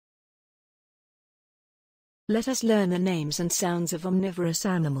Let us learn the names and sounds of omnivorous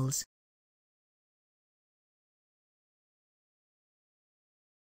animals.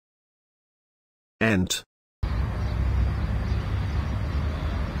 Ant.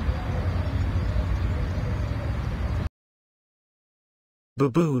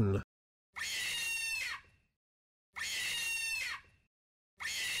 Baboon.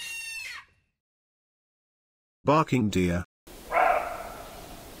 Barking deer.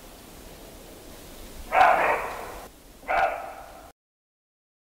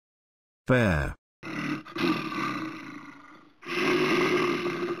 Bear.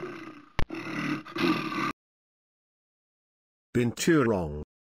 Binturong.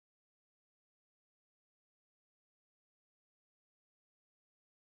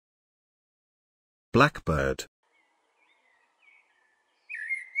 Blackbird.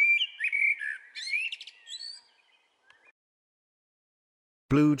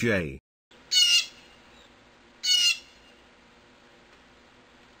 Blue jay.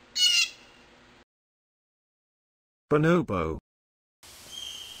 Bonobo.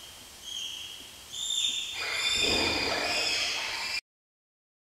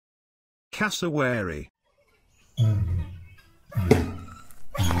 Cassowary.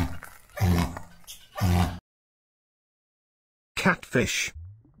 Catfish.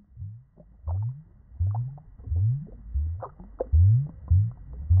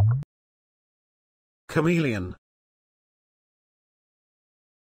 Chameleon.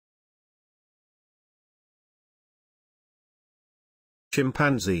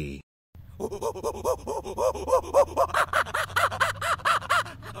 Chimpanzee.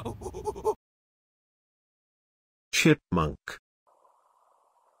 Chipmunk.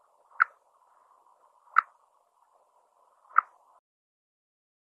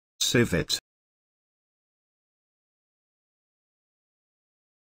 Civet.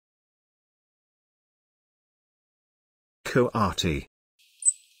 Coati.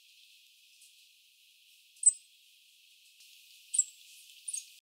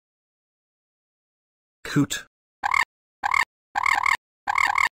 Coot.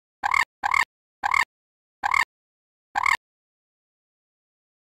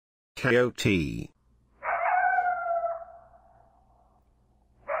 Coyote.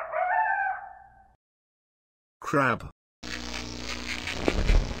 Crab.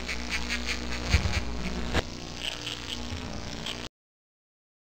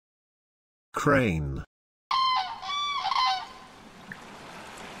 Crane.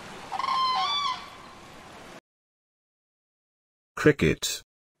 Cricket.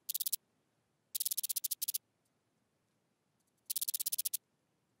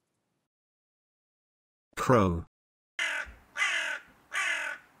 Crow.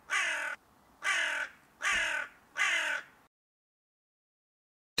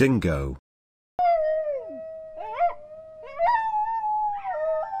 Dingo.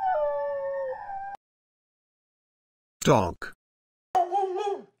 Dog.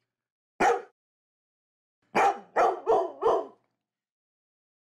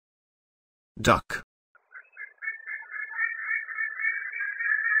 Duck.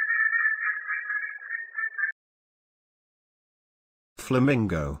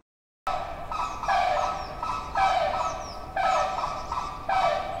 Flamingo.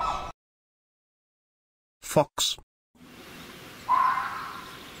 Fox.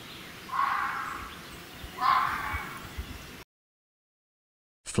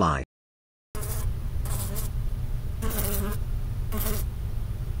 Fly.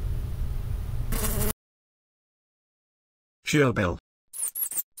 Gerbil.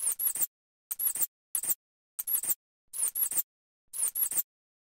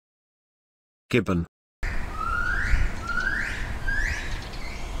 Gibbon.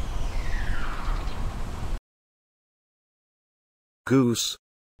 Goose.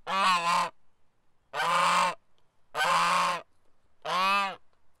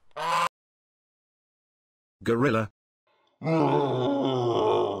 Gorilla.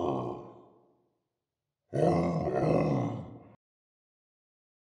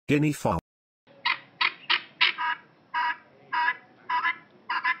 Guinea fowl.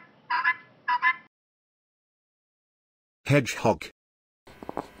 Hedgehog.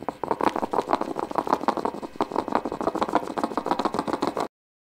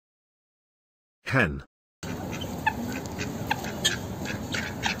 Hen.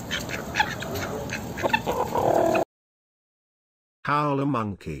 Howler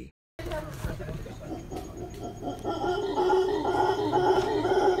monkey.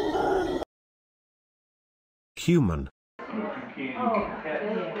 Human.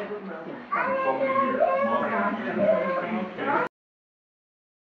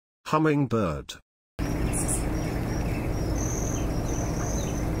 Hummingbird.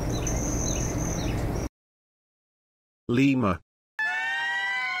 Lemur.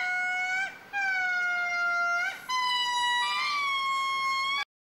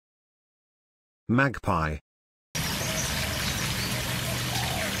 Magpie.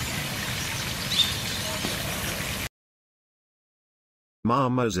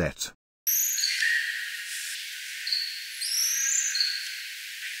 Marmoset.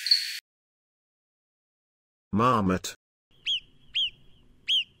 Marmot.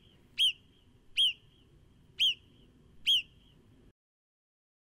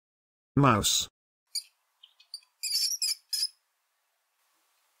 Mouse.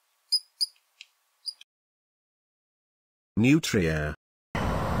 Nutria.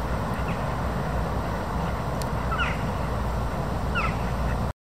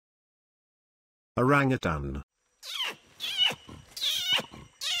 Orangutan.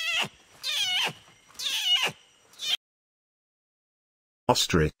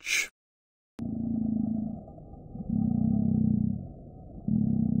 Ostrich.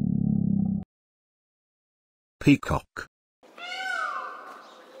 Peacock.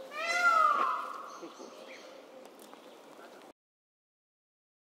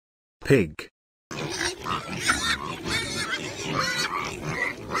 Pig.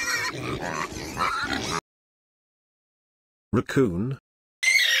 Raccoon.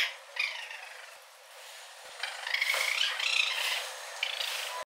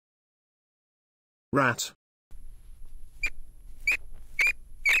 Rat.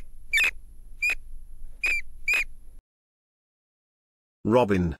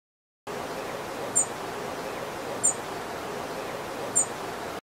 Robin.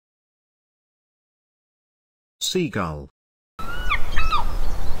 Seagull.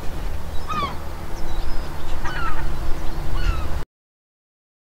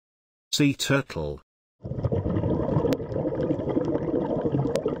 Sea turtle.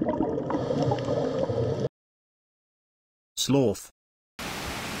 Sloth.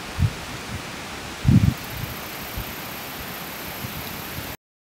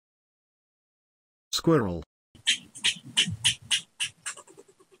 Squirrel.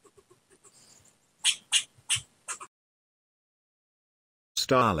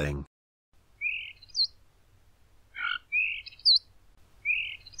 Starling.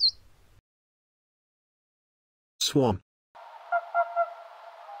 Swan.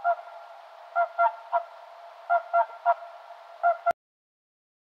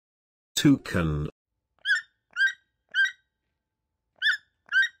 Toucan.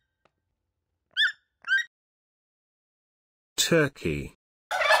 Turkey.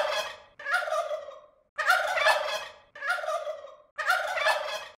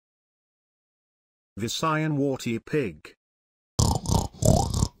 Visayan warty pig.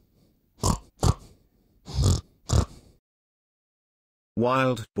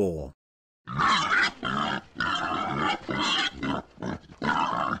 Wild boar.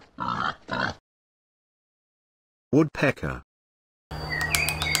 Woodpecker.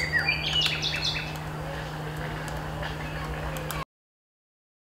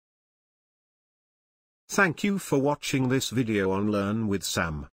 Thank you for watching this video on Learn with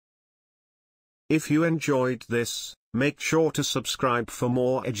Sam. If you enjoyed this, make sure to subscribe for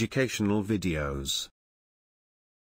more educational videos.